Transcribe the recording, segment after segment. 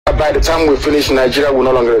by the time we finish, Nigeria will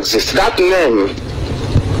no longer exist. That name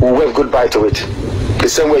will wave goodbye to it. The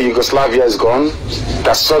same way Yugoslavia is gone,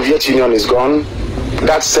 the Soviet Union is gone,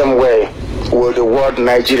 that same way will the word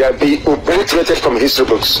Nigeria be obliterated from history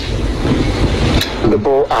books.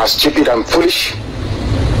 People are stupid and foolish.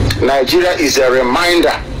 Nigeria is a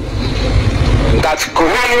reminder that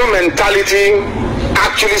colonial mentality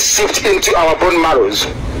actually seeped into our bone marrows.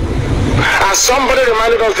 As somebody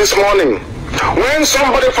reminded us this morning, when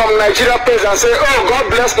somebody from Nigeria prays and says, oh, God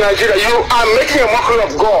bless Nigeria, you are making a mockery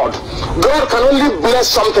of God. God can only bless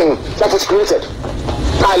something that is created.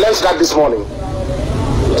 I learned that this morning.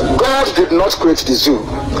 God did not create the zoo.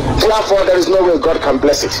 Therefore, there is no way God can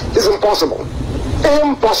bless it. It's impossible.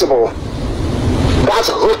 Impossible. That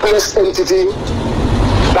hopeless entity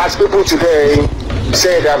that people today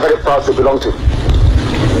say they are very proud to belong to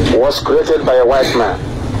was created by a white man.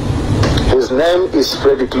 His name is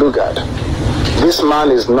Frederick Lugard. This man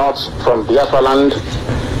is not from Biafra land.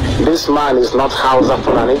 This man is not Hausa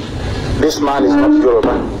Fulani. This man is not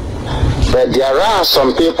Yoruba. But there are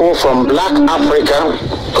some people from black Africa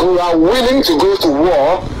who are willing to go to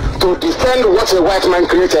war to defend what a white man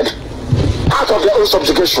created out of their own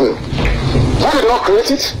subjugation. Who did not create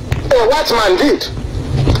it? A white man did.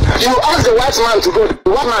 You asked the white man to go, the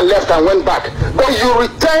white man left and went back. But you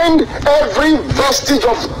retained every vestige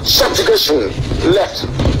of subjugation left.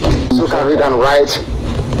 You can read and write,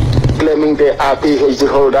 claiming they are PhD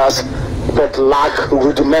holders, but lack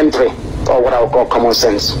rudimentary, or what I would call common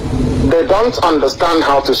sense. They don't understand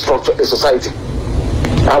how to structure a society.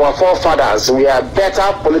 Our forefathers were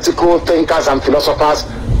better political thinkers and philosophers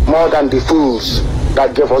more than the fools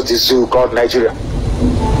that gave us the zoo called Nigeria.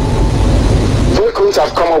 They couldn't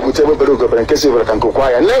have come up with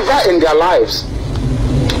never in their lives.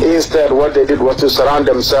 Instead, what they did was to surround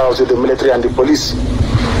themselves with the military and the police.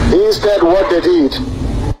 Instead, what they did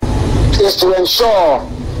is to ensure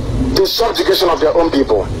the subjugation of their own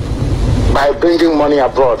people by bringing money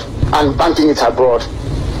abroad and banking it abroad.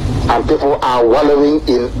 And people are wallowing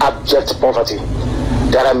in abject poverty.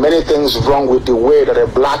 There are many things wrong with the way that a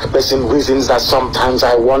black person reasons that sometimes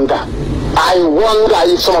I wonder. I wonder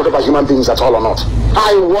if some of them are human beings at all or not.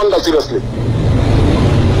 I wonder seriously.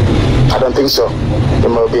 I don't think so,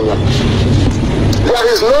 in my opinion. There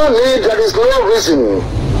is no need, there is no reason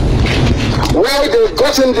why they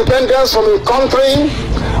got independence from a country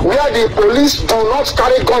where the police do not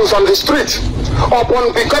carry guns on the street.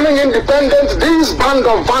 Upon becoming independent, these band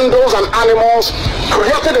of vandals and animals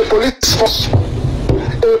created a police force.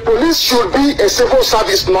 A police should be a civil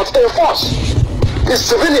service, not a force. It's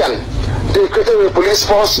civilian. They created a police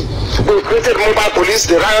force. They created mobile police,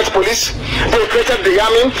 the riot police. They created the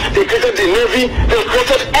army. They created the navy. They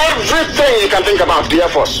created everything you can think about, the Air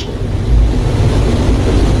Force.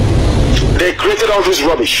 They created all this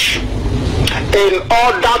rubbish in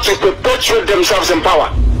order to perpetuate themselves in power,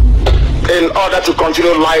 in order to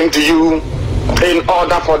continue lying to you, in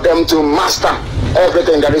order for them to master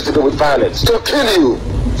everything that is to do with violence, to kill you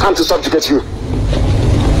and to subjugate you.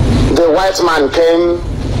 The white man came,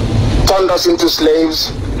 turned us into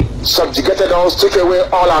slaves, subjugated us, took away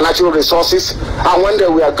all our natural resources, and when they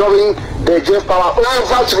were going, they gave power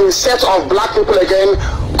over to a set of black people again,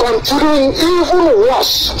 continuing even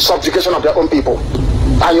worse subjugation of their own people.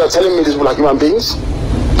 And you're telling me these people are human beings?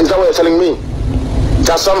 Is that what you're telling me?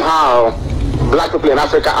 That somehow black people in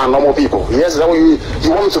Africa are normal people? Yes, is that what you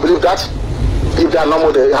want me to believe that? If they are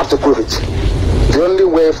normal, they have to prove it. The only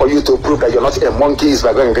way for you to prove that you're not a monkey is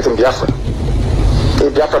by going and getting Biafra.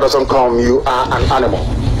 If Biafra doesn't come, you are an animal.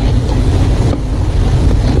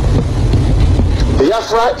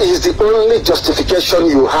 Biafra is the only justification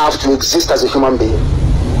you have to exist as a human being.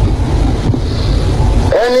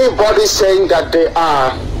 Anybody saying that they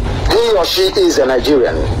are, he or she is a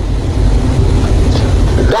Nigerian,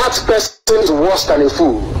 that person is worse than a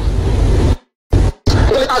fool.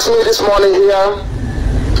 They asked me this morning here,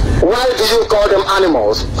 why do you call them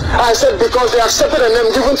animals? I said, because they accepted a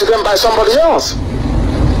name given to them by somebody else.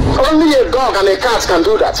 Only a dog and a cat can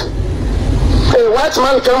do that. A white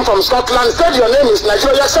man came from Scotland, said your name is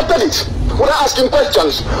Nigeria, you accepted it without asking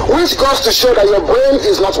questions, which goes to show that your brain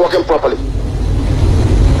is not working properly.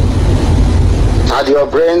 Had your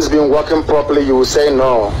brains been working properly, you will say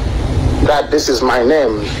no, that this is my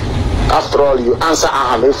name. After all, you answer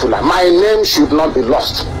Ahamefula. My name should not be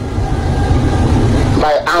lost.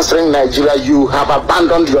 By answering Nigeria, you have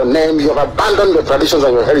abandoned your name, you have abandoned your traditions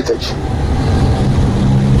and your heritage.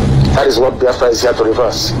 That is what Biafra is here to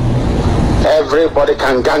reverse. Everybody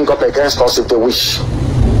can gang up against us if they wish.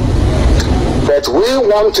 But we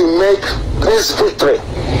want to make this victory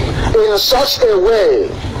in such a way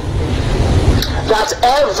that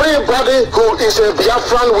everybody who is a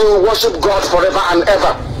Biafran will worship God forever and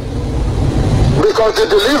ever. Because the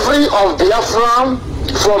delivery of Biafra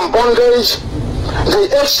from bondage,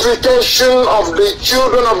 the extrication of the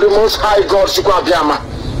children of the Most High God, Chukwu Abiyama,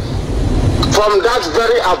 from that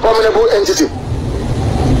very abominable entity,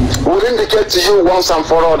 will indicate to you once and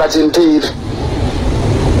for all that indeed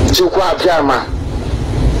Chukwu Abiyama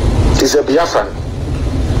is a Biafran.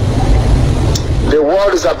 The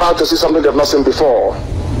world is about to see something they've not seen before.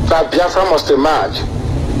 That Biafra must emerge.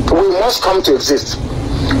 We must come to exist.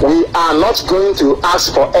 We are not going to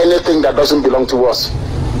ask for anything that doesn't belong to us.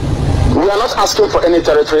 We are not asking for any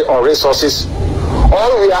territory or resources.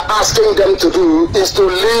 All we are asking them to do is to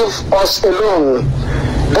leave us alone.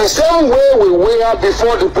 The same way we were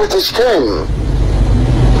before the British came.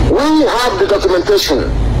 We have the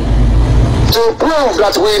documentation to prove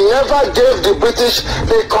that we never gave the British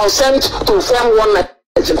the consent to form one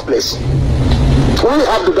Nigerian place. We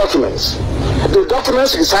have the documents. The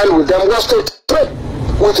documents we signed with them was to trade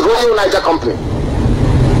with Royal Niger Company.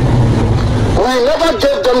 We never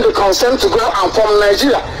gave them the consent to go and form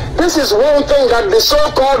Nigeria. This is one thing that the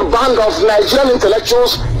so-called band of Nigerian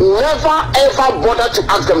intellectuals never ever bothered to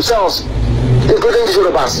ask themselves, including the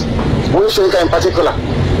Yorubas, Wishoka in particular.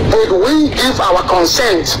 Did we give our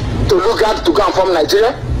consent to look at to go and form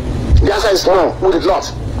Nigeria? The answer is no, we did not.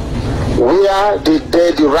 Where did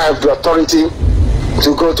they derive the authority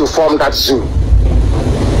to go to form that zoo?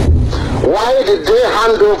 Why did they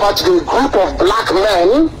hand over to the group of black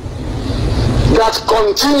men that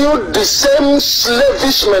continued the same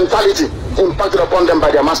slavish mentality impacted upon them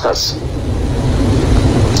by their masters?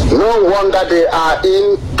 No wonder they are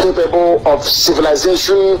incapable of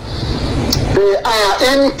civilization. They are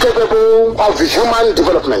incapable of human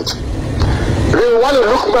development. The one who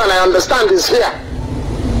look man, I understand, is here.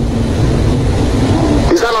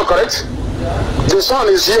 Is that not correct? The son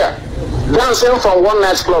is here, dancing from one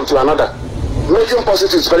nightclub to another, making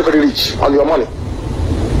prostitutes very, very rich on your money.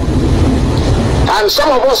 And some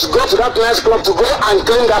of us go to that nightclub to go and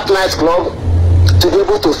clean that nightclub to be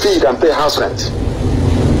able to feed and pay house rent.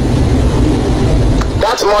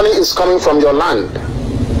 That money is coming from your land.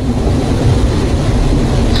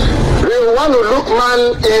 The one who look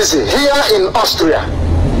man is here in Austria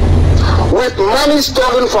with money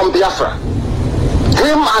stolen from Biafra.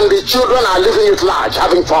 Him and the children are living it large,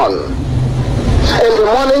 having fun. In the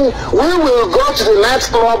morning, we will go to the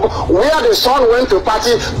nightclub where the son went to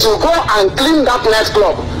party to go and clean that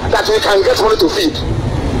nightclub that we can get money to feed.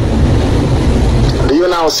 Do you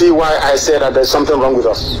now see why I say that there's something wrong with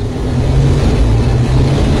us?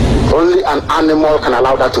 Only an animal can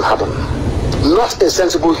allow that to happen, not a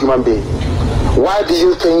sensible human being. Why do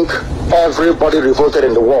you think everybody revolted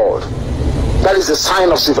in the world? That is a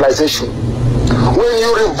sign of civilization. When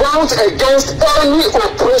you revolt against any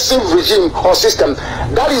oppressive regime or system,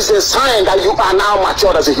 that is a sign that you are now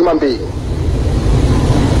matured as a human being.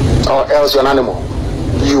 Or else you're an animal.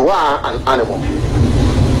 You are an animal.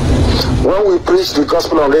 When we preach the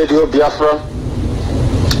gospel on radio Biafra,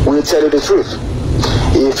 we tell you the truth.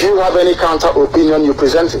 If you have any counter opinion, you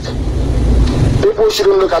present it. People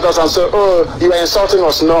shouldn't look at us and say, oh, you are insulting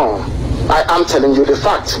us. No, I am telling you the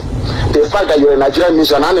fact. The fact that you're a Nigerian means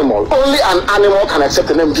you're an animal. Only an animal can accept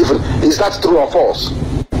the name given. Is that true or false?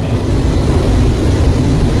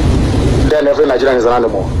 Then every Nigerian is an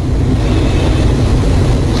animal.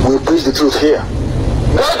 We preach the truth here.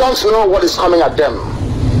 They don't know what is coming at them.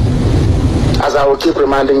 As I will keep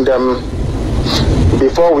reminding them,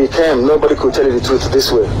 before we came, nobody could tell you the truth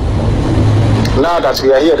this way. Now that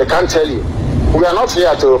we are here, they can't tell you. We are not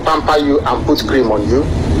here to pamper you and put cream on you.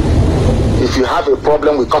 If you have a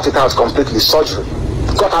problem, we cut it out completely, surgery.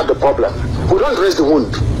 Cut out the problem. We don't raise the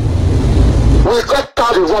wound. We cut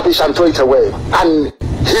out the rubbish and throw it away and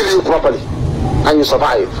heal you properly, and you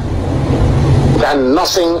survive. Than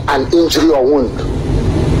nursing an injury or wound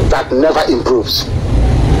that never improves.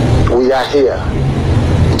 We are here.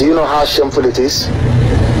 Do you know how shameful it is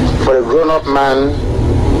for a grown-up man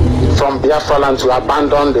from Biafra land to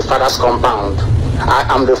abandon the father's compound? I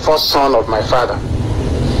am the first son of my father.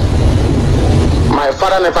 My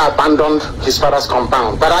father never abandoned his father's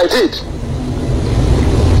compound, but I did,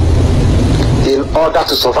 in order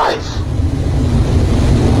to survive.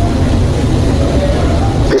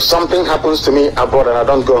 If something happens to me abroad and I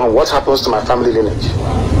don't go home, what happens to my family lineage?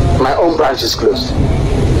 My own branch is closed.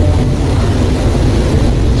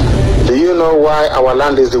 Do you know why our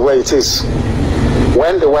land is the way it is?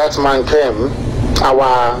 When the white man came,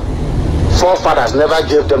 our forefathers never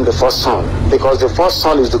gave them the first son, because the first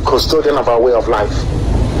son is the custodian of our way of life.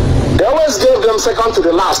 They always gave them second to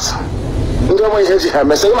the last.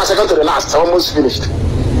 second to the last, almost finished.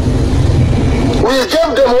 We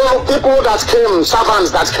gave them all people that came,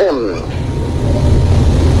 servants that came.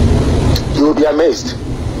 You will be amazed.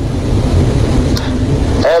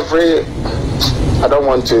 I don't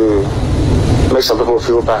want to make some people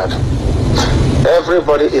feel bad.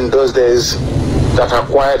 Everybody in those days that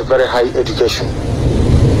acquired very high education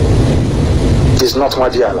is not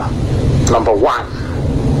Madiala. Number one.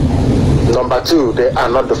 Number two, they are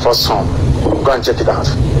not the first son. Go and check it out.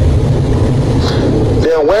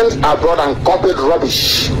 They went abroad and copied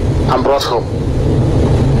rubbish and brought home.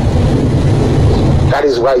 That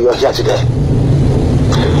is why you're here today.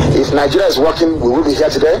 If Nigeria is working, we will be here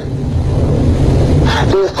today.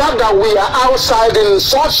 The fact that we are outside in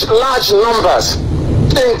such large numbers,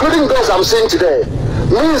 including those I'm seeing today,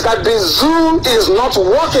 means that the zoo is not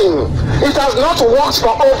working. It has not worked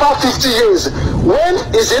for over 50 years. When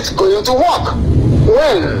is it going to work?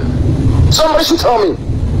 When? Somebody should tell me.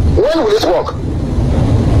 When will it work?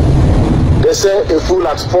 They say a fool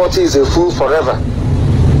at 40 is a fool forever.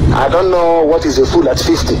 I don't know what is a fool at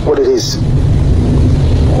 50, what it is.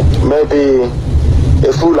 Maybe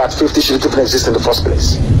a fool at 50 should even exist in the first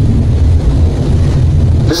place.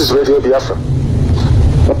 This is Radio Biafra.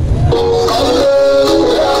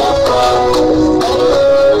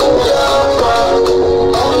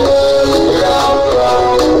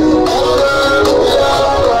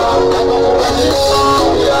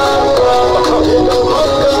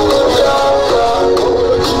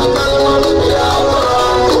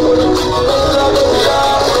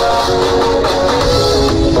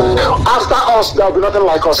 There will be nothing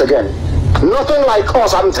like us again. Nothing like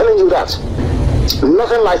us, I'm telling you that.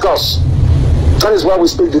 Nothing like us. That is why we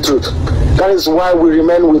speak the truth. That is why we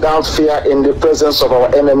remain without fear in the presence of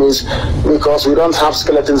our enemies, because we don't have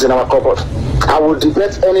skeletons in our cupboard. I will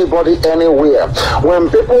debate anybody anywhere. When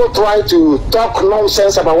people try to talk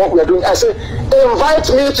nonsense about what we are doing, I say, invite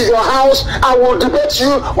me to your house, I will debate you.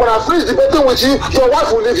 When I finish debating with you, your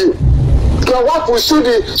wife will leave you. Your wife will see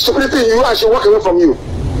the stupidity in you and she'll walk away from you.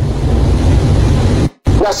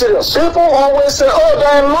 We are serious. People always say, oh,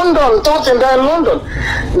 they're in London, talking, they're in London.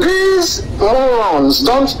 These morons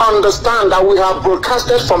don't understand that we have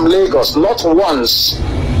broadcasted from Lagos, not once,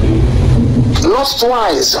 not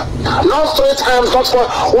twice, not 3 times, not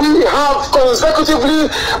 4. We have consecutively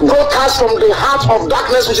broadcast from the heart of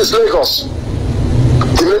darkness, which is Lagos.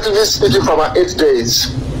 Cumulatively speaking, for about 8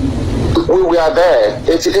 days. We were there,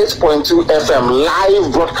 88.2 FM,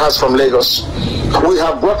 live broadcast from Lagos. We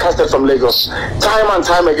have broadcasted from Lagos. Time and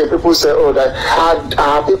time again, people say, oh, that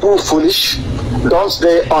are people foolish? Don't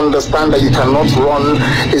they understand that you cannot run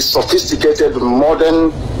a sophisticated,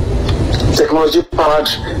 modern, technology-powered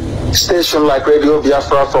station like Radio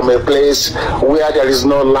Biafra from a place where there is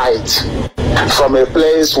no light, from a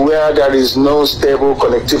place where there is no stable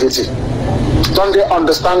connectivity? Don't they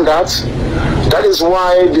understand that? That is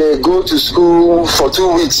why they go to school for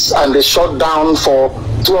 2 weeks and they shut down for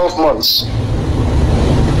 12 months.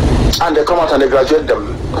 And they come out and they graduate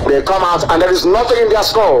them. They come out and there is nothing in their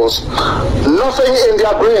skulls, nothing in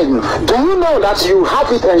their brain. Do you know that you have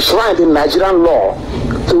it enshrined in Nigerian law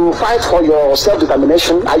to fight for your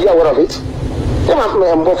self-determination? Are you aware of it?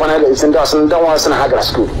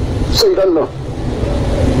 So you don't know.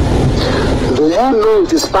 Do you know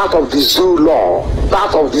it is part of the zoo law,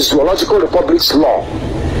 part of the Zoological Republic's law,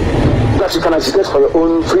 that you can agitate for your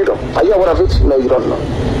own freedom? Are you aware of it? No, you don't know.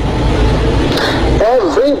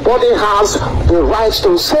 Everybody has the right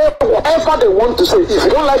to say whatever they want to say. If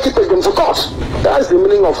you don't like it, take them to court. That's the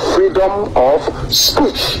meaning of freedom of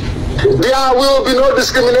speech. There will be no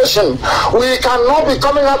discrimination. We cannot be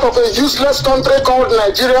coming out of a useless country called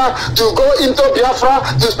Nigeria to go into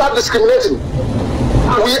Biafra to start discriminating.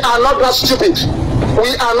 We are not that stupid.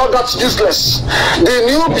 We are not that useless. The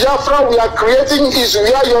new Biafra we are creating is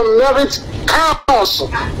where your merit counts.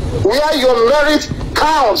 Where your merit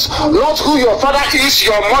counts, not who your father is,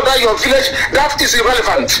 your mother, your village. That is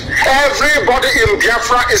irrelevant. Everybody in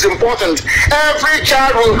Biafra is important. Every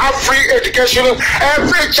child will have free education.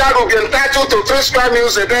 Every child will be entitled to 3 square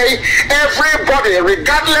meals a day. Everybody,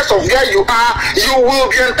 regardless of where you are, you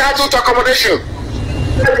will be entitled to accommodation.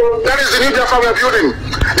 That is the new Biafra we are building.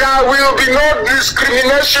 There will be no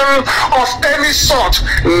discrimination of any sort.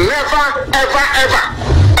 Never, ever, ever.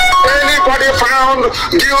 Anybody found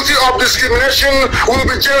guilty of discrimination will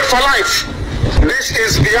be jailed for life. This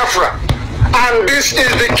is Biafra. And this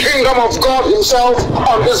is the kingdom of God himself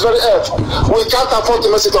on this very earth. We can't afford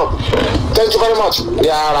to mess it up. Thank you very much.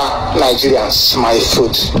 They are Nigerians, my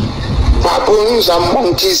food. baboons and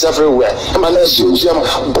monkeys everywhere.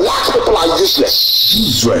 Black people are useless.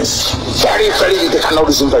 Useless. Very, they cannot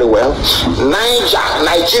reason very well.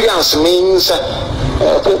 Nigerians means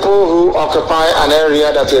people who occupy an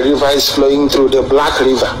area that a river is flowing through, the Black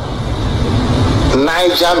River.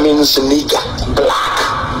 Niger means nigger, black.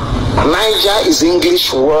 Niger is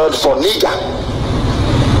English word for nigger.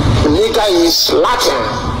 Nigger is Latin.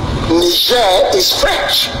 Niger is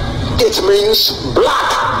French. It means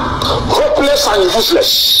black, hopeless and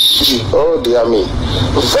useless. Oh dear me.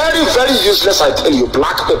 Very useless, I tell you.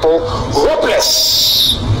 Black people,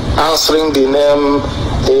 hopeless. Answering the name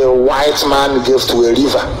a white man gave to a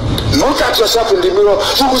river. Look at yourself in the mirror.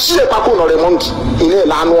 You will see a baboon or a monkey in a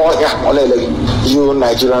land here on you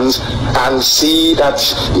Nigerians, and see that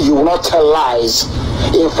you will not tell lies.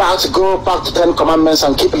 In fact, go back to 10 commandments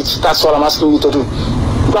and keep it. That's what I'm asking you to do.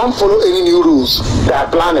 Don't follow any new rules they are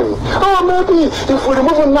planning. Oh, maybe if we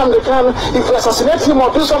remove him, they can, if we assassinate him or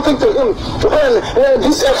do something to him, then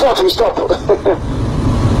this effort will stop.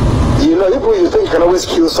 You know, if you think you can always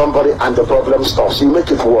kill somebody and the problem stops, you make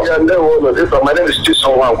it work. Yeah, no, my name is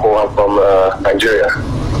Chisowanko. I'm from Nigeria.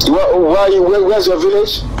 Where's your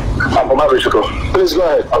village? I'm from Africa. Please go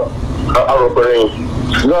ahead. Go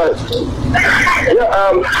ahead. Yeah,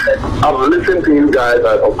 I've listened to you guys,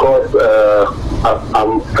 and of course,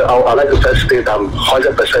 I like to first state I'm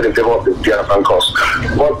 100% in favor of the Biafra cause.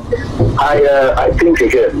 But I think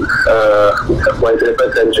again, we're in the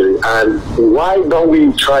 21st century, and why don't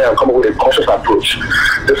we try and come up with a cautious approach?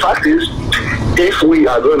 The fact is, if we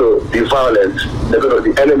are going to be violent,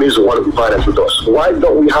 the enemies will want to be violent with us. Why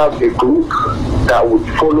don't we have a group that would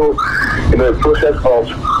follow, the process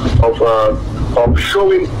of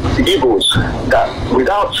showing the Igbos that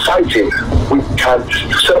without fighting, we can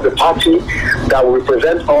set up a party that will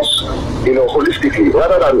represent us, holistically,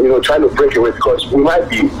 rather than, trying to break away, because we might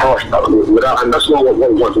be crushed without, and that's not what we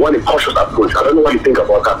want. We want a cautious approach. I don't know what you think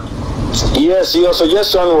about that. Yes, your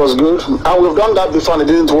suggestion was good, and we've done that before and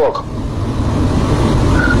it didn't work.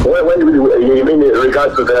 When you mean in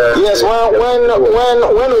regard to the... Yes, when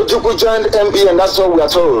Ojukwu joined MPN, that's what we are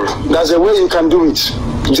told. That's the way you can do it.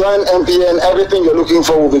 Join MPN, everything you're looking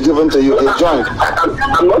for will be given to you. Join.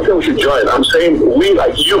 I'm not saying we should join. I'm saying we,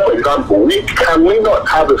 like you, for example, can we not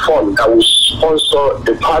have a fund that will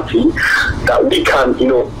sponsor a party that we can,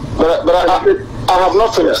 But I have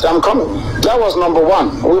not finished. I'm coming. That was number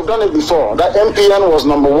one. We've done it before. That MPN was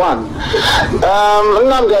number one.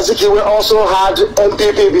 Nnamdi Azikiwe also had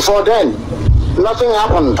MPP before then. Nothing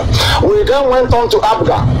happened. We then went on to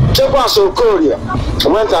ABGA. Chekwa Sokoria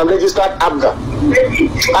went and registered ABGA.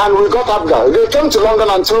 And we got ABGA. They came to London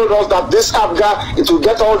and told us that this ABGA, it will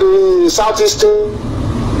get all the Southeast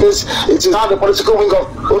states. It is now the political wing of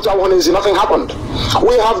Otawanese. Nothing happened.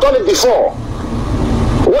 We have done it before.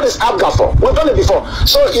 What is ABGA for? We've done it before.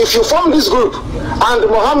 So if you form this group and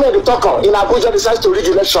Mohammed Toko in Abuja decides to rig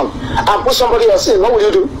election and put somebody else in, what will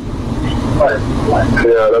you do? Yeah,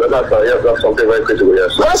 that's something very critical,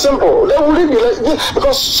 yes. Very simple. They will rig election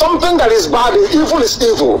because something that is bad, evil is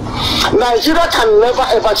evil. Nigeria can never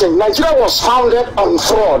ever change. Nigeria was founded on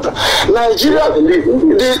fraud. Nigeria,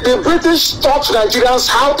 the British taught Nigerians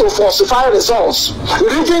how to falsify results.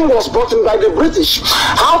 Rigging was brought in by the British.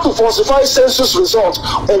 How to falsify census results,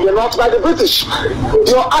 and you're not by the British.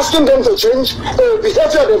 You're asking them to change a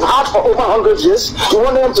behavior they've had for over 100 years. You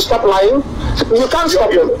want them to stop lying? You can't stop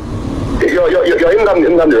them. You're in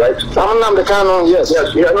Nnamdi, right? I'm Nnamdi Kanu, yes.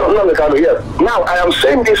 Yes, Nnamdi Kanu, yes. Now, I am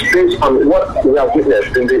saying this based on what we have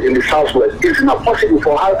witnessed in the Southwest. Is it not possible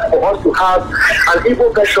for us to have an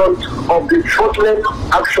Igbo version of the Scotland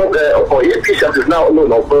Action, or APC as is now known,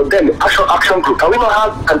 but then Action Group? Can we not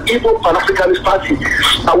have an Igbo Pan-Africanist party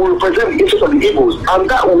that will represent the interests of the Igbos? And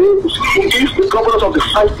that will give the governors of the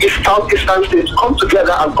Southeastern states come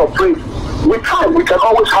together and cooperate. We can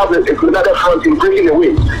always have a united front in breaking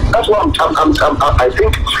away. That's what I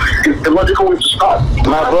think is the logical way to start.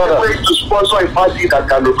 My brother, to sponsor a party that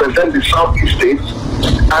can represent the Southeast states,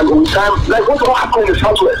 and in time, like what will happen in the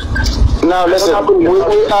Southwest? Now listen,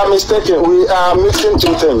 we are mistaken. We are mixing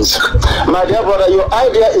two things. My dear brother, your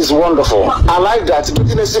idea is wonderful. I like that. But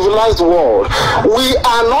in a civilized world, we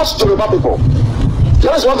are not Yoruba people.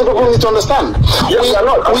 That is what the people need to understand. Yes, we are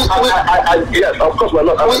not. Yes, of course we're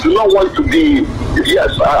not. We do not want to be. Yes,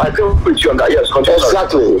 I agree with you on that. Yes, continue.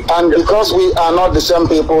 Exactly. And yes, because we are not the same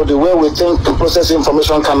people, the way we think to process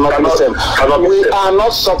information cannot be the same. We are not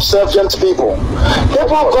subservient people.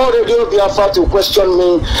 People call Radio Biafra to question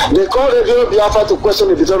me. They call Radio Biafra to question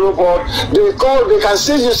the editorial board. They can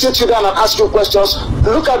see you sit you down and ask you questions.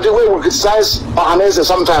 Look at the way we criticize Ohanese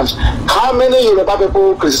sometimes. How many Yoruba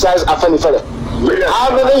people criticize Afenifere?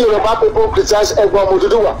 How many Yoruba people criticize Egbo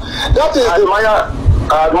Moduduwa? That is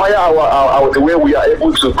I admire our the way we are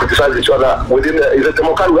able to criticize each other within is a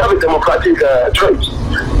democratic. We have a democratic trait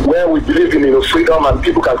where we believe in freedom and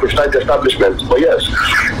people can criticize the establishment. But yes,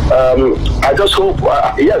 I just hope.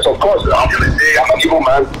 Yes, of course, I'm a evil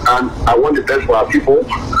man and I want the best for our people.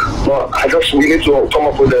 But we need to come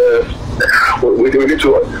up with we need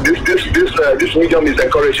to this medium is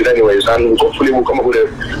encouraging anyways, and hopefully we'll come up with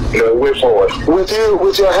a way forward. With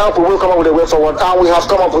your help, we will come up with a way forward, and we have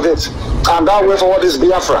come up with it. And that way forward is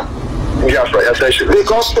Biafra. Biafra, essentially.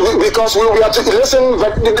 Because we are to listen.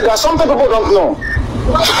 There are something people don't know.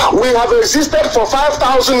 We have existed for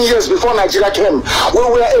 5,000 years before Nigeria came. We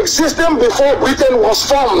were existing before Britain was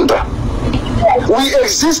formed. We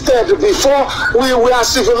existed before we were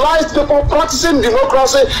civilized people practicing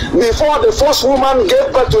democracy before the first woman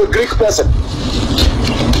gave birth to a Greek person.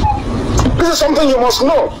 This is something you must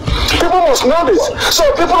know. People must know this. So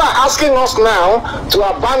people are asking us now to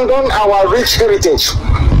abandon our rich heritage,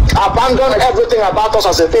 abandon everything about us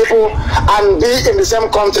as a people, and be in the same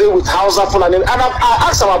country with Hausa, Fulani. And I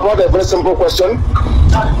asked our brother a very simple question.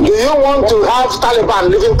 Do you want to have Taliban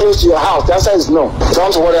living close to your house? The answer is no.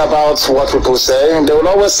 Don't worry about what people say. They will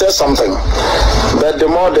always say something. But the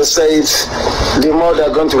more they say it, the more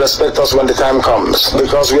they're going to respect us when the time comes.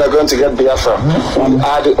 Because we are going to get Biafra. We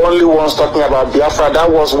are the only ones talking about Biafra.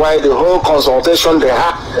 That was why the whole consultation they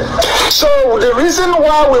had. So the reason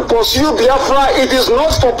why we pursue Biafra, it is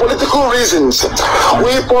not for political reasons.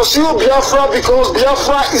 We pursue Biafra because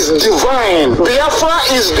Biafra is divine.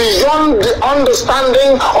 Biafra is beyond the understanding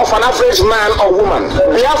of an average man or woman.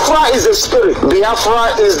 Biafra is a spirit.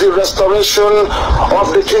 Biafra is the restoration of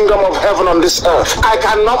the kingdom of heaven on this earth. I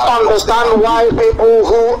cannot understand why people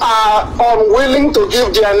who are unwilling to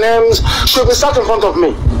give their names should be sat in front of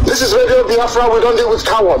me. This is Radio Biafra. We don't deal with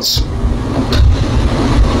cowards.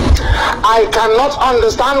 I cannot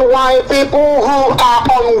understand why people who are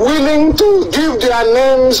unwilling to give their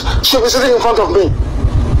names should be sitting in front of me.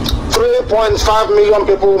 3.5 million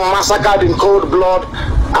people massacred in cold blood,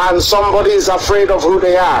 and somebody is afraid of who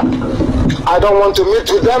they are. I don't want to meet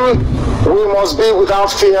with them. We must be without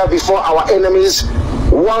fear before our enemies.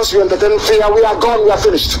 Once we entertain fear, we are gone, we are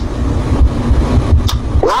finished.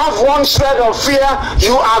 We have one shred of fear,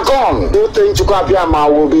 you are gone. Do you think Chukwabiyama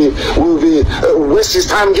will be waste his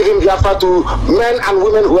time giving Biafra to men and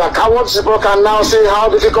women who are cowards? People can now see how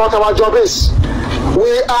difficult our job is.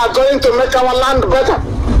 We are going to make our land better.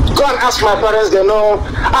 Go and ask my parents, they know.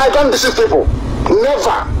 I don't deceive people.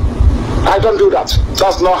 Never. I don't do that.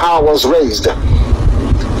 That's not how I was raised.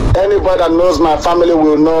 Anybody that knows my family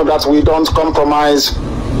will know that we don't compromise.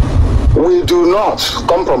 We do not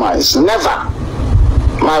compromise. Never.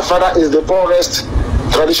 My father is the poorest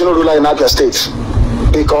traditional ruler in Abia State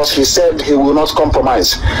because he said he will not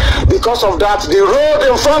compromise. Because of that, the road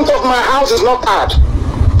in front of my house is not hard.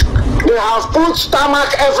 They have put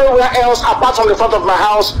tarmac everywhere else apart from the front of my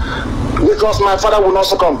house because my father will not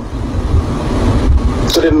succumb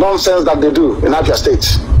to the nonsense that they do in Abia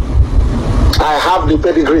State. I have the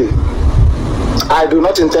pedigree. I do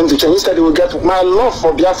not intend to change. Instead, it will get, my love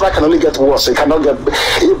for Biafra can only get worse. It cannot get,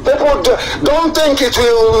 people don't think it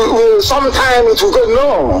will sometime it will go.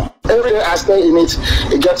 No. Every day I stay in it,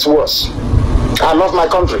 it gets worse. I love my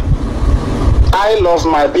country. I love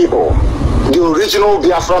my people. The original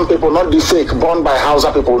Biafran people, not the fake born by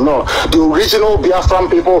Hausa people, no. The original Biafran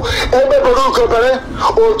people.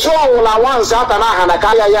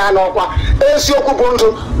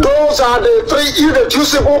 Those are the three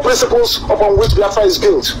irreducible principles upon which Biafra is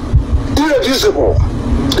built. Irreducible.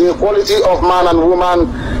 The equality of man and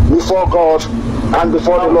woman before God and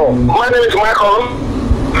before the law. My name is Michael.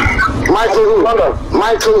 Michael who? London.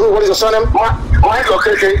 Michael who? What is your surname? Michael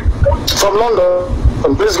KK. From London.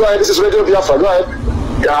 Please go ahead. This is Radio Biafra. Go ahead.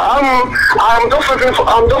 Yeah, I'm just listening to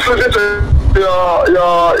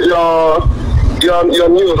your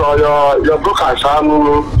news or your broadcast.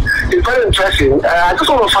 It's very interesting. I just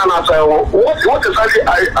want to find out what exactly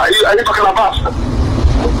are you talking about?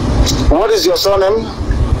 What is your surname?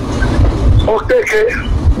 Okay.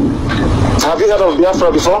 Have you heard of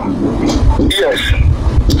Biafra before? Yes.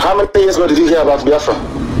 How many years ago did you hear about Biafra?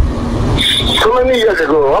 So many years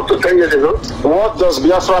ago, up to 10 years ago. What does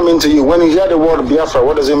Biafra mean to you? When you hear the word Biafra,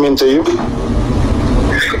 what does it mean to you?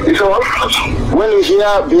 It's So, when you hear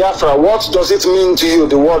Biafra, what does it mean to you?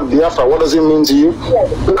 The word Biafra, what does it mean to you?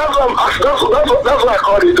 That's why I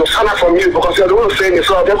called you to find out from you, because you're the one saying it,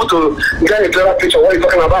 so I'll be able to get a clearer picture of what you're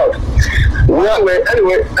talking about. Well,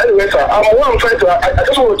 anyway, sir, what I'm trying to, I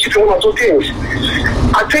just want to keep one or two things.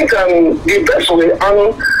 I think the best way,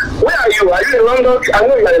 where are you? Are you in London? I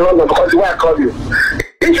know you're in London because the way I called you.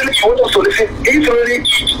 If you want us to listen, if you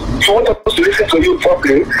want us to listen to you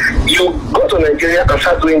properly, you go to Nigeria and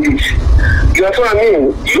start doing this. You know what I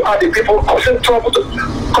mean? You are the people causing trouble for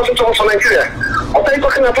Nigeria. What are you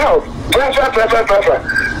talking about? Biafra.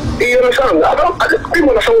 You understand? I don't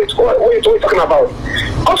people understand what you're talking about.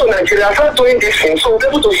 Go to Nigeria, start doing this thing so we'll be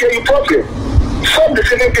able to hear you properly. Stop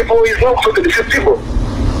deceiving people. It's not good to deceive people.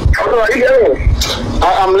 Are you hearing me?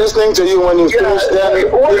 I am listening to you when you finish. Then,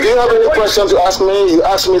 if you have any question to ask me, you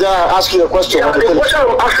ask me. Then I ask you a question. Yeah, the question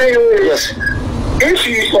I'm asking you is, if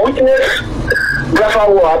you witness Biafra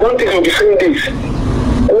war, I don't think you'll be saying this.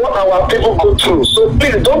 What our people go through. So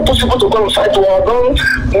please don't push people to go and fight war. Don't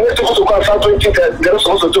make people to go and start doing things that they're not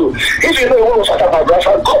supposed to do. If you know you want to fight about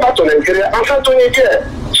Biafra, go back to Nigeria and start doing it here.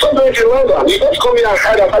 Stop doing it in London. You don't come here and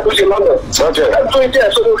hide and start doing it in London. Okay. Start doing it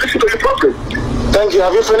there so they'll listen to you properly. Thank you.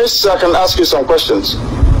 Have you finished? So I can ask you some questions.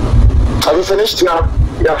 Have you finished? Yeah,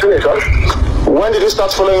 finished, huh? When did you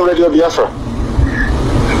start following Radio Biafra?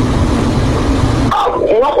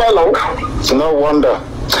 Not quite long. No wonder.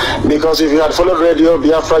 Because if you had followed Radio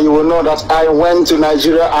Biafra, you will know that I went to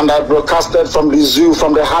Nigeria and I broadcasted from the zoo,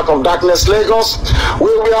 from the heart of darkness, Lagos.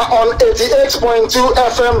 We were on 88.2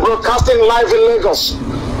 FM broadcasting live in Lagos.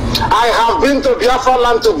 I have been to Biafra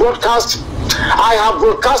land to broadcast. I have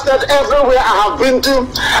broadcasted everywhere I have been to,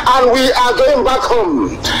 and we are going back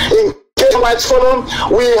home. In case you might follow,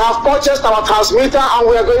 we have purchased our transmitter and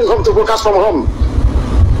we are going home to broadcast from home.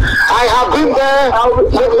 I have been there.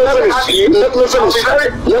 Let me finish. I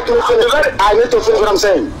need to finish what I'm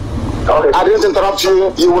saying. Okay. I didn't interrupt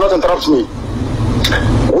you. You will not interrupt me.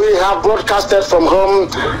 We have broadcasted from home.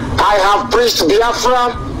 I have preached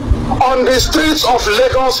Biafra on the streets of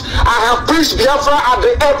Lagos. I have preached Biafra at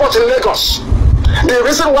the airport in Lagos. The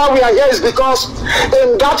reason why we are here is because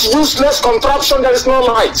in that useless contraption there is no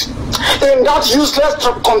light. In that useless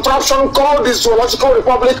contraption called the Zoological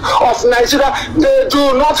Republic of Nigeria, they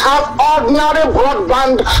do not have ordinary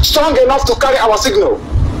broadband strong enough to carry our signal.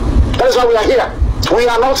 That is why we are here. We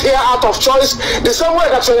are not here out of choice. The same way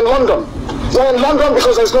that you're in London. You're in London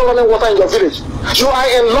because there is no running water in your village. You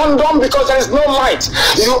are in London because there is no light.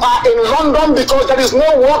 You are in London because there is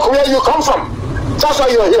no work where you come from. That's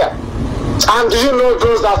why you are here. And do you know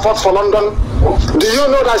those that fought for London? Do you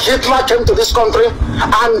know that Hitler came to this country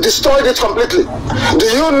and destroyed it completely? Do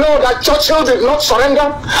you know that Churchill did not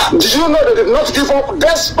surrender? Do you know they did not give up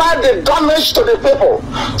despite the damage to the people?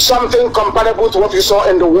 Something comparable to what we saw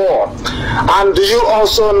in the war. And do you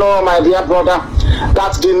also know, my dear brother,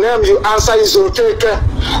 that the name you answer is Okeke?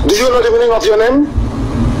 Do you know the meaning of your name?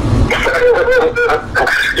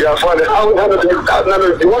 Yeah, funny.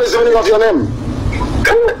 What is the meaning of your name?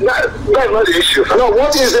 That's not the issue. No, what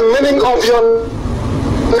is the meaning of your...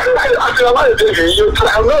 If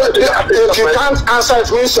you can't answer it,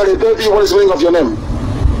 means sorry, baby, what is the meaning of your name?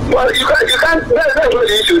 Well, you can't, that's not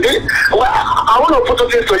the issue. Well, I want to put two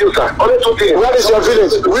things to you, sir. Only two things. Where is your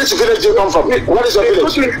village? Which village do you come from? Where is your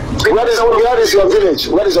village? Where is your village?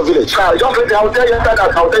 Where is your village? Just let me, I'll tell you that,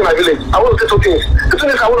 I'll tell you my village. I want to say two things. The two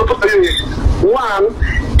things I want to put to you is, one,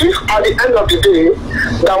 if at the end of the day,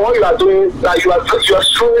 that what you are doing, that you are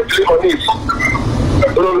strongly believe on it.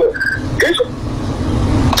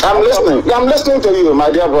 I'm listening to you, my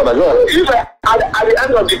dear brother. Go ahead. If at the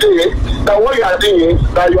end of the day, that what you are doing,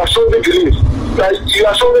 that you are strongly believe, that you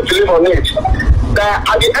are strongly believe on it, that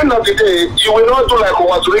at the end of the day, you will not do like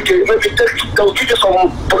Owaturike, maybe they'll give you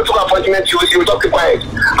some political appointment, you will talk quiet.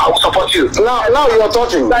 I will support you. Now you are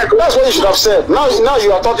talking. That's what you should have said. Now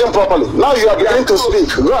you are talking properly. Now you are beginning to speak.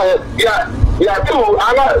 Go ahead. Yeah, too.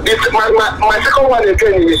 My second one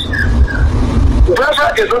again is,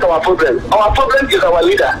 Biafra is not our problem. Our problem is our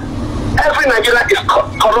leader. Every Nigerian is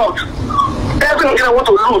corrupt. Every Nigerian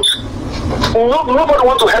wants to loot. Nobody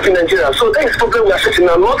wants to help in Nigeria. So that is the problem we are facing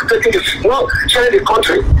now. Not sharing the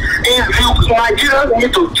country. Nigerians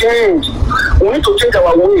need to change. We need to change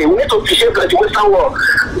our way. We need to behave like the Western world.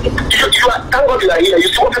 Thank God you are here. You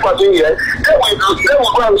see what people are doing here. They will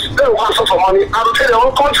go and suffer for money and retain their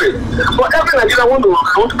own country. But every Nigerian wants to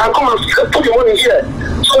loot and come and put the money here.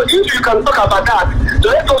 So if you can talk about that,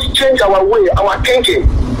 let us change our way, our thinking.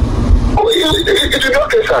 It will be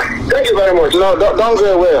okay, sir. Thank you very much. No, don't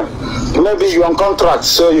go away. Maybe you're on contract,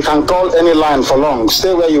 so you can call any line for long.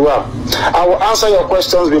 Stay where you are. I will answer your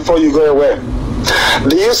questions before you go away.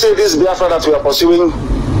 Do you see this Biafra that we are pursuing?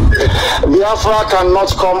 Biafra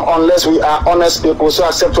cannot come unless we are honest people, so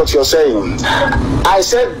accept what you're saying. I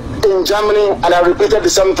said in Germany, and I repeated the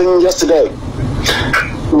same thing yesterday.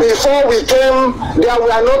 Before we came, there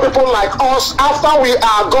were no people like us. After we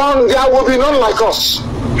are gone, there will be none like us.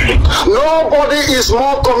 Nobody is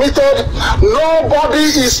more committed. Nobody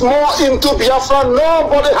is more into Biafra.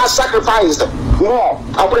 Nobody has sacrificed more,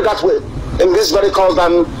 I'll put it that way, in this very cause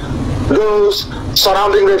than those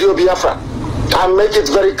surrounding Radio Biafra. I make it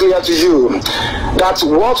very clear to you that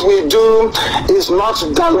what we do is not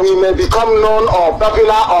that we may become known or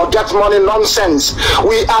popular or get money nonsense.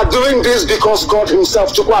 We are doing this because God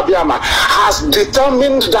himself, Chukwabiyama, has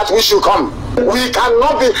determined that we should come. We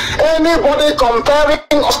cannot be anybody comparing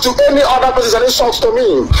us to any other person. It talks to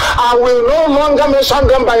me. I will no longer mention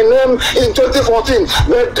them by name in 2014,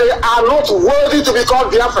 but they are not worthy to be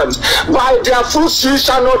called Biafrans. By their fruits you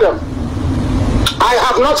shall know them. I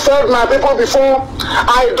have not failed my people before.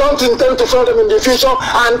 I don't intend to fail them in the future.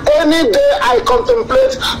 And any day I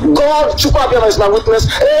contemplate, God, Chukwabiyama is my witness.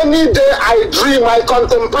 Any day I dream, I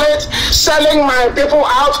contemplate selling my people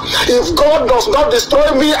out. If God does not destroy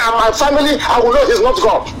me and my family, I will know he's not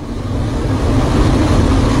God.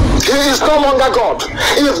 He is no longer God.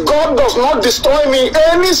 If God does not destroy me,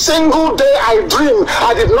 any single day I dream,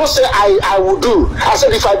 I did not say I will do. I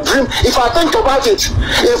said if I dream, if I think about it,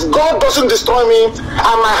 if God doesn't destroy me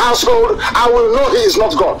and my household, I will know he is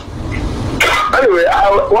not God. Anyway,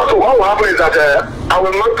 what will happen is that I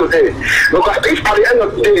will not today. Because if at the end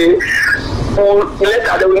of the day, or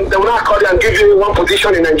later they will not call you and give you one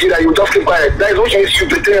position in Nigeria, you just keep quiet. That is which means you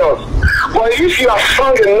betray us. But if you are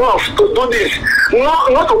strong enough to do this,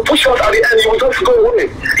 not to push us at the end, you will just go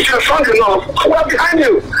away. If you are strong enough, we are behind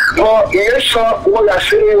you. But make sure what you are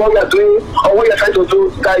saying, what you are doing, or what you are trying to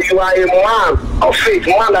do, that you are a man of faith,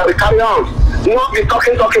 man that will carry on. Not be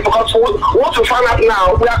talking, because what we find out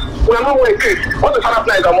now, we are not well equipped. What we find out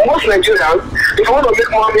now is that most Nigerians, if you want to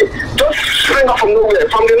make money, just spring up from nowhere.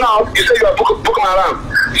 From the north, you say you are Boko Haram.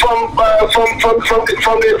 From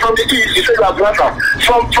the east, you say you are Biafra.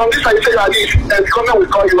 From this side, you say you are this, and the government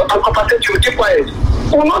will call you and compensate you. Keep quiet.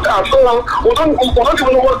 We're not that. So we don't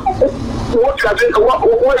even know what you are doing.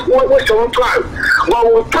 What's your own plan? But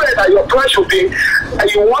we pray that your plan should be, and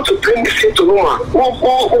you want to bring this into Roma. We'll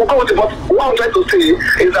go with it. But what I'm trying to say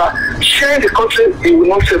is that sharing the country, it will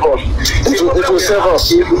not save us. It will save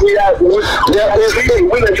us. We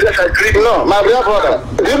Nigerians are greedy. No, my dear brother,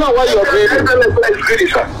 do you know why you are greedy?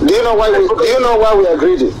 Do you know why we are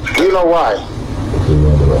greedy? Do you know why?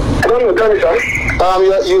 I don't know, tell me, sir.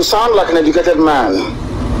 You sound like an educated man.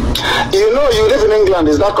 You know you live in England,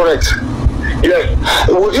 is that correct? Yes.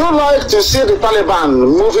 Would you like to see the Taliban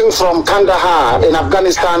moving from Kandahar in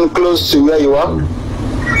Afghanistan close to where you are?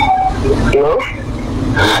 No.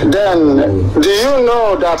 Then, do you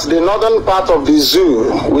know that the northern part of the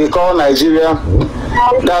zoo we call Nigeria,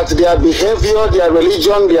 that their behavior, their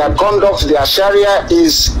religion, their conduct, their Sharia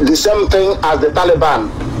is the same thing as the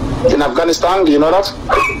Taliban in Afghanistan? Do you know that?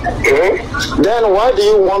 Mm-hmm. Then why do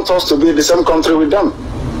you want us to be in the same country with them?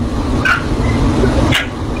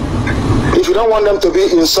 If you don't want them to be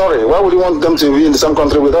in Surrey, why would you want them to be in the same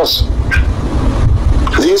country with us?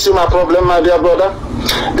 Do you see my problem, my dear brother?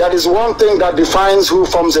 There is one thing that defines who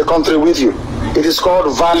forms a country with you. It is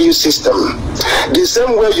called value system. The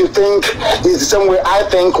same way you think is the same way I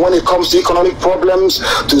think when it comes to economic problems,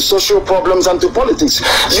 to social problems, and to politics.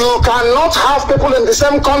 You cannot have people in the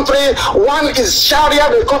same country. One is Sharia,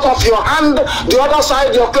 they cut off your hand. The other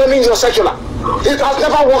side, you're claiming you're secular. It has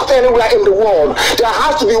never worked anywhere in the world. There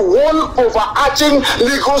has to be one overarching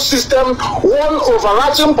legal system, one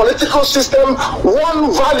overarching political system,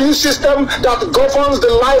 one value system that governs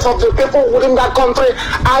the life of the people within that country.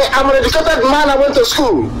 I am an educated man. I went to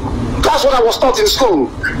school. That's what I was taught in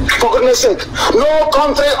school. For goodness sake, no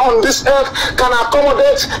country on this earth can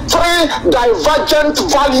accommodate three divergent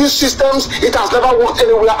value systems. It has never worked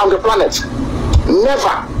anywhere on the planet.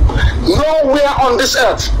 Never. Nowhere on this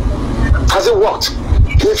earth has it worked.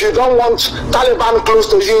 If you don't want Taliban close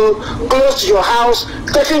to you, close to your house,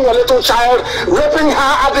 taking your little child, raping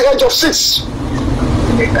her at the age of 6,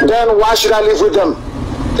 then why should I live with them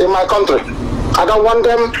in my country? I don't want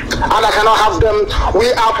them, and I cannot have them. We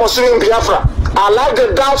are pursuing Biafra. I like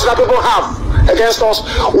the doubts that people have against us.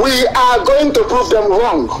 We are going to prove them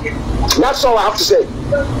wrong. That's all I have to say.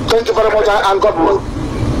 Thank you very much, and God bless.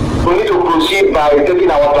 We need to proceed by taking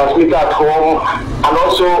our transmitter at home, and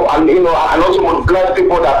also mobilize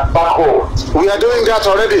people that back home. We are doing that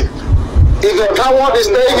already. If the coward is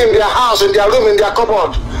staying in their house, in their room, in their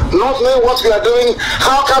cupboard, not knowing what we are doing,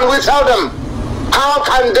 how can we tell them? How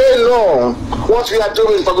can they know what we are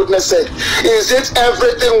doing, for goodness sake? Is it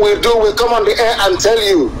everything we do, we come on the air and tell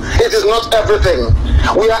you? It is not everything.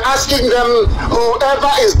 We are asking them,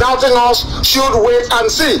 whoever is doubting us should wait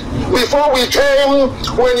and see. Before we came,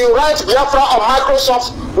 when you write Biafra on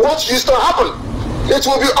Microsoft, what used to happen? It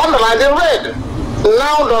will be underlined in red.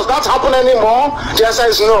 Now, does that happen anymore? The answer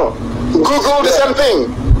is no. Google the same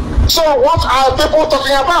thing. So what are people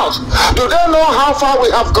talking about? Do they know how far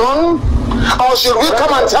we have gone? Or should we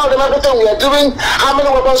come and tell them everything we are doing? How many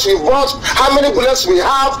weapons we've bought? How many bullets we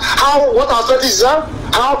have? What our strategies are?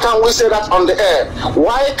 How can we say that on the air?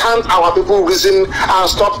 Why can't our people reason and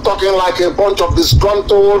stop talking like a bunch of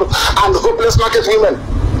disgruntled and hopeless market women?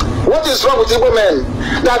 What is wrong with Igbo men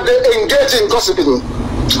that they engage in gossiping,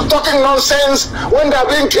 talking nonsense when they are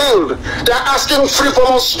being killed? They are asking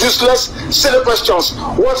frivolous, useless, silly questions.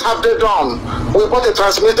 What have they done? We bought a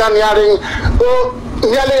transmitter nearly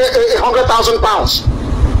 100,000 pounds.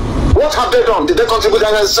 What have they done? Did they contribute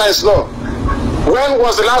any science? No. When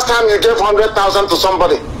was the last time you gave 100,000 to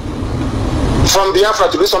somebody from Biafra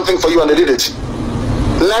to do something for you and they did it?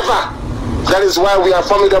 Never. That is why we are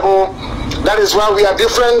formidable. That is why we are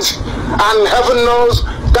different. And heaven knows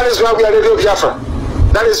that is why we are Radio Biafra.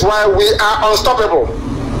 That is why we are unstoppable.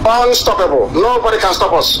 Unstoppable. Nobody can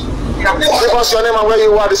stop us. Give us your name and where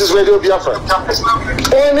you are. This is Radio Biafra.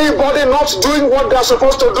 Anybody not doing what they are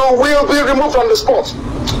supposed to do will be removed from the sport.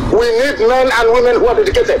 We need men and women who are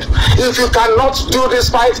dedicated. If you cannot do this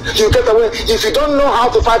fight, you get away. If you don't know how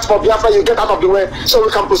to fight for Biafra, you get out of the way so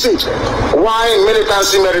we can proceed. Why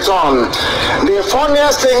militancy may return? The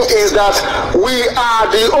funniest thing is that we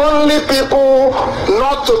are the only people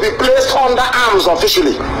not to be placed under arms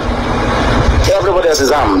officially. Everybody else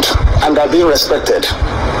is armed and are being respected.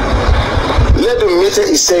 Let the meter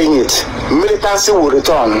is saying it. Militancy will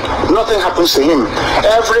return. Nothing happens to him.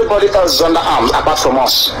 Everybody else is under arms apart from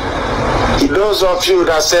us. Those of you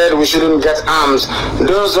that said we shouldn't get arms,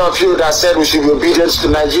 those of you that said we should be obedient to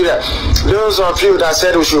Nigeria, those of you that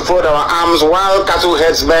said we should fold our arms while cattle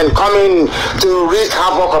headsmen coming to wreak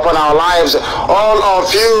havoc upon our lives, all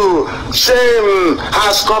of you, shame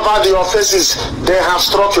has covered your faces. They have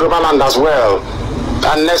struck Yoruba land as well.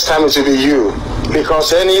 And next time it will be you.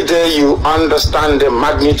 Because any day you understand the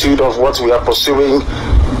magnitude of what we are pursuing,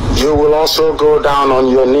 you will also go down on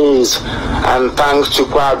your knees and thank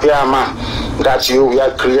Chukwa Biama that you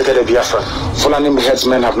were created a Biafra. Fulani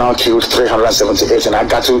headsmen have now killed 378 in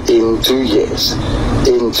Agatu in 2 years.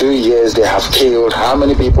 In 2 years they have killed how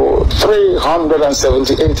many people?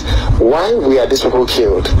 378. Why were these people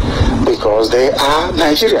killed? Because they are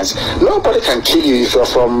Nigerians. Nobody can kill you if you're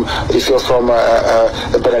from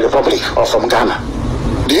the Benin Republic or from Ghana.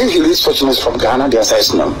 Do you read such news from Ghana? The answer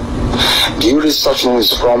is no. Do you read such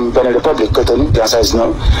news from Benin Republic, Cotonou? The answer is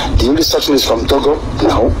no. Do you read such news from Togo?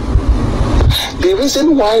 No. The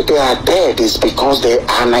reason why they are dead is because they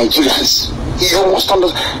are Nigerians. You must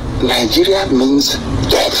understand. Nigeria means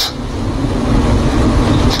death.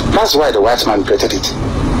 That's why the white man created it.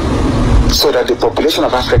 So that the population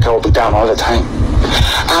of Africa will be down all the time.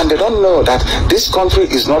 And they don't know that this country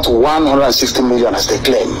is not 160 million as they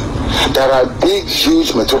claim. There are big,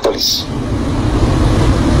 huge metropolises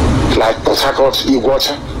like Port Harcourt,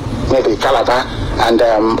 Iguacha, maybe Calabar, and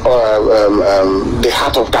the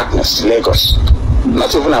heart of darkness, Lagos.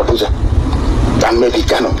 Not even Abuja, and maybe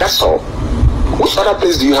Kano. That's all. Which other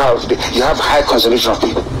place do you have? You have high concentration of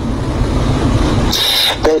people.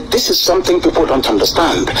 But this is something people don't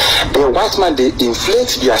understand. The white man, they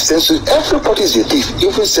inflate their census. Everybody is a thief,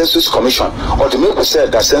 even Census Commission. Or the people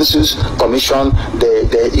said that Census Commission,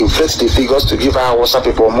 they inflate the figures to give our Hausa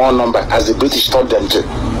people more number, as the British taught them to,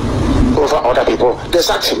 over other people. They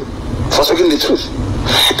sacked him for speaking the truth.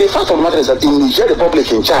 The fact of the matter is that in Niger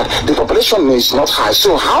Republic, in Chad, the population is not high.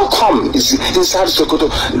 So how come is inside Sokoto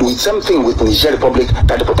with something with Niger Republic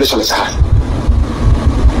that the population is high?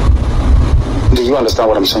 Do you understand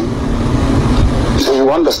what I'm saying? Do you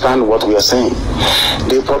understand what we are saying?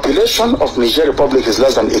 The population of Niger Republic is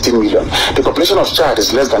less than 18 million. The population of Chad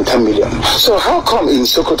is less than 10 million. So how come in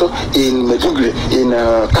Sokoto, in Meduguri, in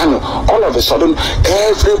Kano, all of a sudden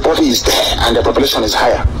everybody is there and the population is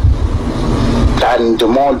higher than the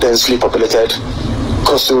more densely populated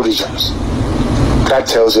coastal regions? That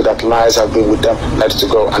tells you that lies have been with them. Let's to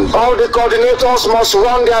go. And all the coordinators must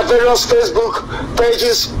run their various Facebook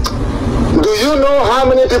pages. Do you know how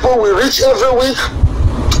many people we reach every week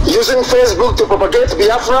using Facebook to propagate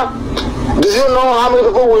Biafra? Do you know how many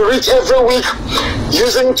people we reach every week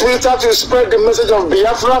using Twitter to spread the message of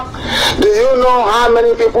Biafra. Do you know how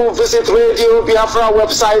many people visit Radio Biafra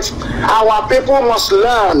website? Our people must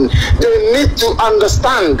learn. They need to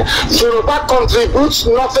understand. Yoruba contributes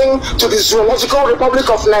nothing to the Zoological Republic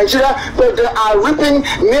of Nigeria, but they are reaping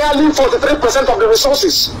nearly 43% of the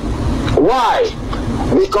resources. Why?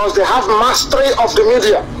 Because they have mastery of the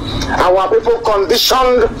media. Our people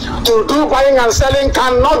conditioned to do buying and selling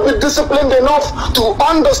cannot be disciplined enough to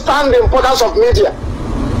understand the importance of media.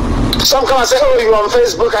 Some come and say, oh, you're on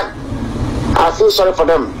Facebook, and I feel sorry for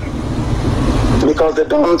them because they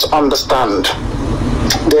don't understand.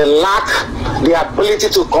 They lack the ability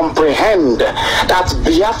to comprehend that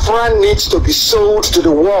Biafra needs to be sold to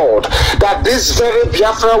the world, that this very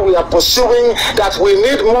Biafra we are pursuing, that we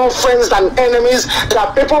need more friends than enemies,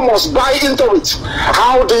 that people must buy into it.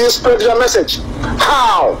 How do you spread your message?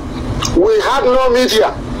 How? We had no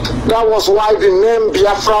media. That was why the name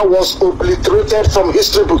Biafra was obliterated from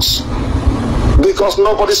history books, because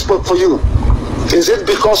nobody spoke for you. Is it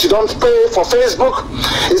because you don't pay for Facebook?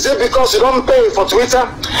 Is it because you don't pay for Twitter?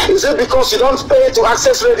 Is it because you don't pay to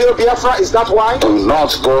access Radio Biafra? Is that why? Do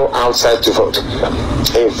not go outside to vote.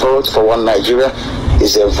 A vote for one Nigeria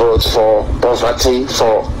is a vote for poverty,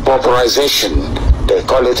 for pauperization. They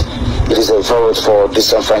call it. It is a vote for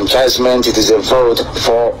disenfranchisement. It is a vote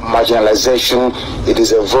for marginalization. It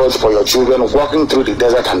is a vote for your children walking through the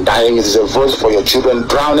desert and dying. It is a vote for your children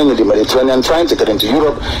drowning in the Mediterranean trying to get into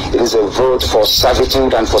Europe. It is a vote for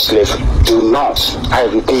servitude and for slavery. Do not, I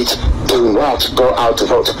repeat, do not go out to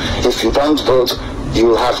vote. If you don't vote,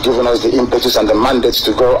 you have given us the impetus and the mandate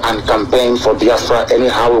to go and campaign for Biafra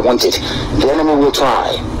anyhow we want it. The enemy will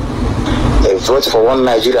try. A vote for one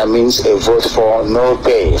Nigeria means a vote for no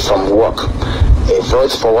pay from work. A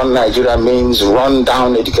vote for one Nigeria means run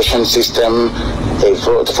down education system. A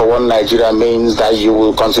vote for one Nigeria means that you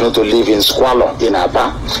will continue to live in squalor in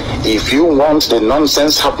Aba. If you want the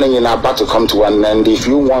nonsense happening in Aba to come to an end, if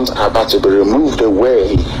you want Aba to be removed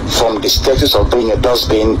away from the status of being a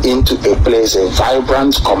dustbin into a place, a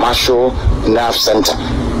vibrant commercial nerve center,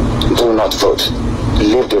 do not vote.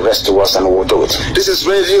 Leave the rest to us and we'll do it. This is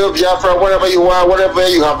Radio Biafra, wherever you are, wherever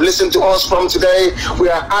you have listened to us from today. We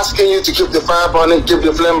are asking you to keep the fire burning, keep the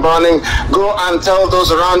flame burning. Go and tell those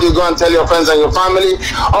around you, go and tell your friends and your family.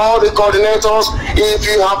 All the coordinators, if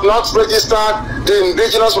you have not registered the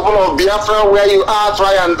indigenous people of Biafra where you are,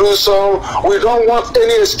 try and do so. We don't want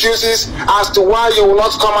any excuses as to why you will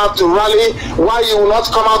not come out to rally, why you will not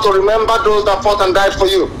come out to remember those that fought and died for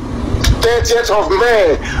you. 30th of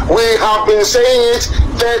May, we have been saying it,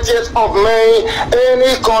 30th of May,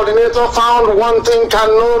 any coordinator found wanting can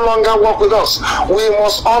no longer work with us. We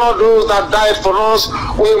must honor those that died for us.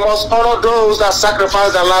 We must honor those that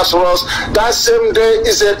sacrificed their lives for us. That same day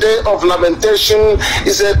is a day of lamentation,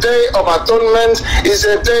 is a day of atonement, is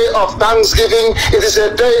a day of thanksgiving, it is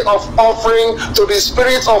a day of offering to the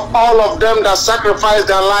spirits of all of them that sacrificed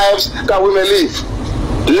their lives that we may live.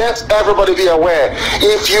 Let everybody be aware.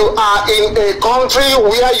 If you are in a country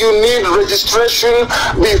where you need registration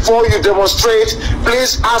before you demonstrate,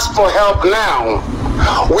 please ask for help now.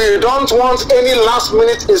 We don't want any last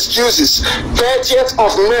minute excuses. 30th of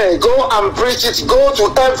May, go and preach it. Go to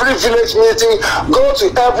every village meeting, go to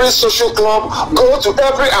every social club, go to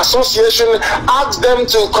every association, ask them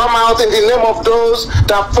to come out in the name of those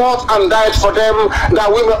that fought and died for them, that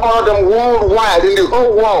we may honor them worldwide, in the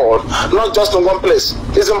whole world, not just in one place.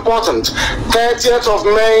 It's important. 30th of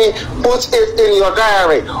May, put it in your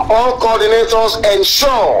diary. All coordinators,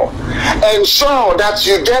 ensure that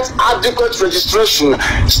you get adequate registration.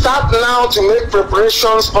 Start now to make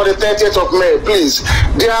preparations for the 30th of May, please.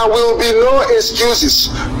 There will be no excuses,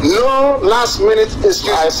 no last minute excuses.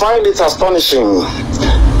 I find it astonishing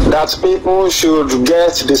that people should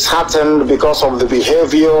get disheartened because of the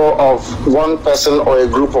behavior of one person or a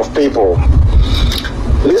group of people.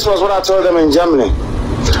 This was what I told them in Germany.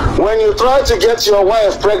 When you try to get your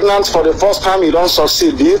wife pregnant for the first time, you don't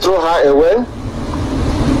succeed. Do you throw her away?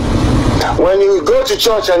 When you go to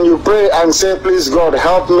church and you pray and say, please God,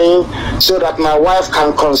 help me so that my wife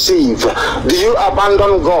can conceive, do you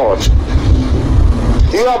abandon God?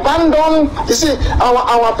 You abandon, you see,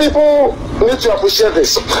 our people need to appreciate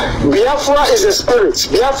this. Biafra is a spirit.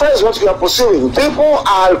 Biafra is what we are pursuing. People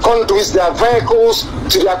are conduits, they are vehicles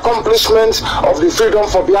to the accomplishment of the freedom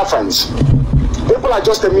for Biafrans. People are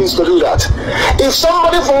just a means to do that. If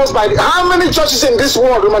somebody falls by how many churches in this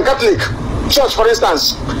world, Roman Catholic Church, for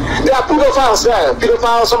instance, there are pedophiles there.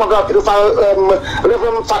 Pedophiles, some of them are pedophile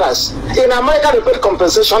reverend fathers. In America, they paid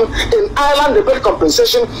compensation. In Ireland, they paid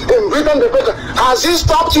compensation. In Britain, they paid. Has it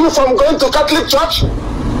stopped you from going to Catholic Church?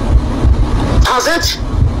 Has it?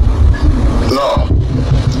 No.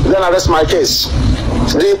 then I rest my case.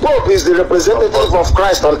 The Pope is the representative of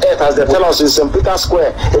Christ on earth, as they tell us in St. Peter's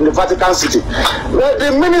Square in the Vatican City. But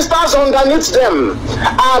the ministers underneath them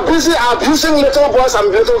are busy abusing little boys and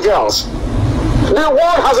little girls. The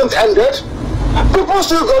world hasn't ended. People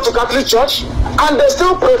still go to Catholic Church and they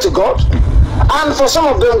still pray to God. And for some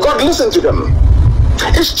of them, God listens to them.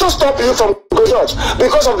 It's just stop you from going to church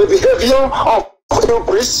because of the behavior of few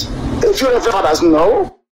priests. If you refer fathers,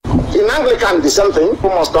 no. In Anglican, the same thing. We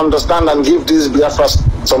must understand and give these Biafra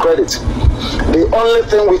some credit. The only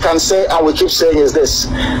thing we can say, and we keep saying, is this: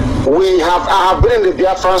 I have been in the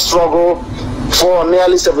Biafra struggle for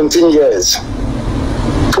nearly 17 years.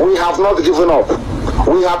 We have not given up.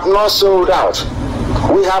 We have not sold out.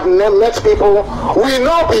 We have met people. We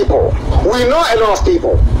know people. We know a lot of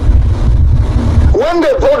people. When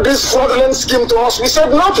they brought this fraudulent scheme to us, we said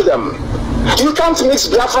no to them. You can't mix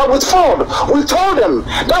Biafra with fraud. We told them.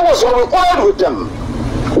 That was what we quarreled with them.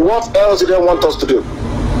 What else do they want us to do?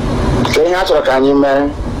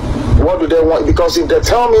 What do they want? Because if they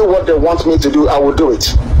tell me what they want me to do, I will do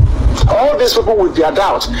it. All these people with their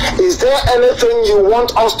doubt. Is there anything you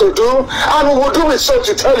want us to do? And we will do it so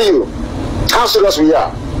to tell you how serious we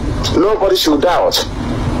are. Nobody should doubt.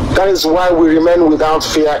 That is why we remain without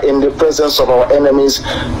fear in the presence of our enemies,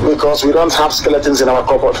 because we don't have skeletons in our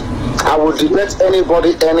cupboard. I will debate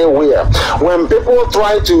anybody anywhere. When people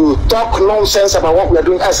try to talk nonsense about what we are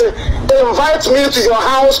doing, I say, invite me to your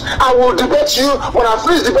house, I will debate you. When I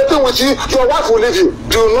finish debating with you, your wife will leave you.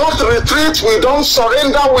 Do not retreat, we don't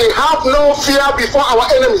surrender, we have no fear before our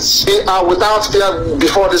enemies. We are without fear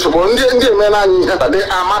before these people. They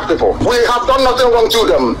are mad people. We have done nothing wrong to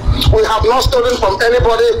them. We have not stolen from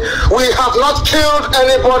anybody. We have not killed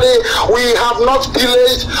anybody. We have not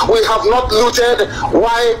pillaged. We have not looted.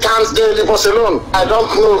 Why can't they leave us alone? I don't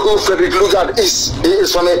know who Frederick Lugard is. He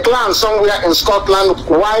is from a clan somewhere in Scotland.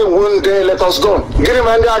 Why won't they let us go? They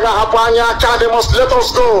must let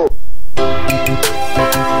us go.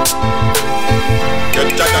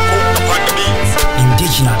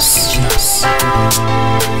 Indigenous.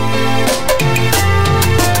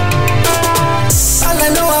 All I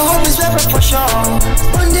know, I hope is better for sure.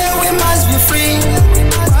 One day we must be free.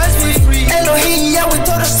 Elohim, yeah, we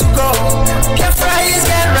told us to go. Biafra is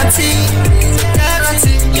guaranteed.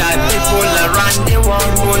 Yeah, people around the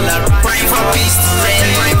world praying for peace to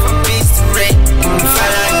reign.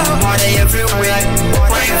 Father, mother everywhere,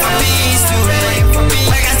 praying for peace to reign.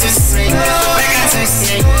 Back to sing,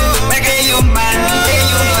 back a human,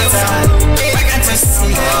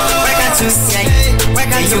 back to sing,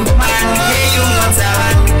 back a human,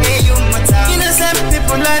 innocent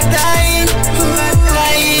people are dying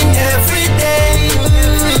every day.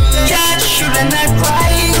 Cats shouldn't not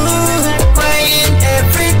crying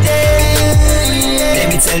every day. Let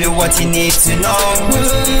me tell you what you need to know.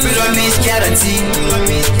 Freedom is guaranteed.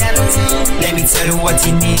 Let me tell you what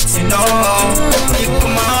you need to know. People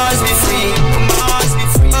must be free.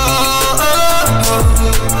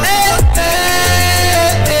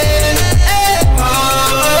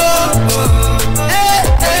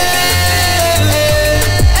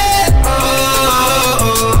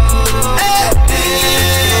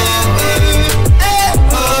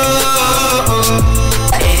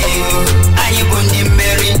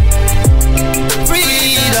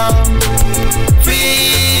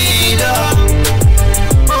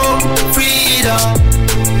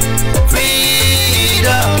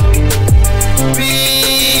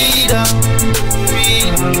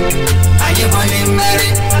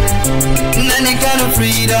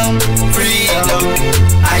 Freedom.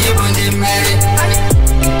 Are you going to marry?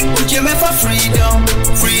 Would you make for freedom?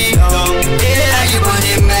 Yeah, are you going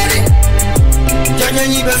to marry? Don't you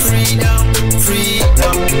need freedom?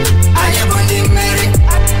 Are you going to marry?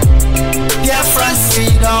 Biafra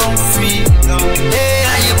freedom.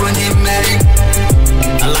 Yeah, are you going to marry?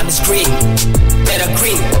 A land is green, better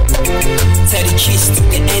green. Teddy cheese.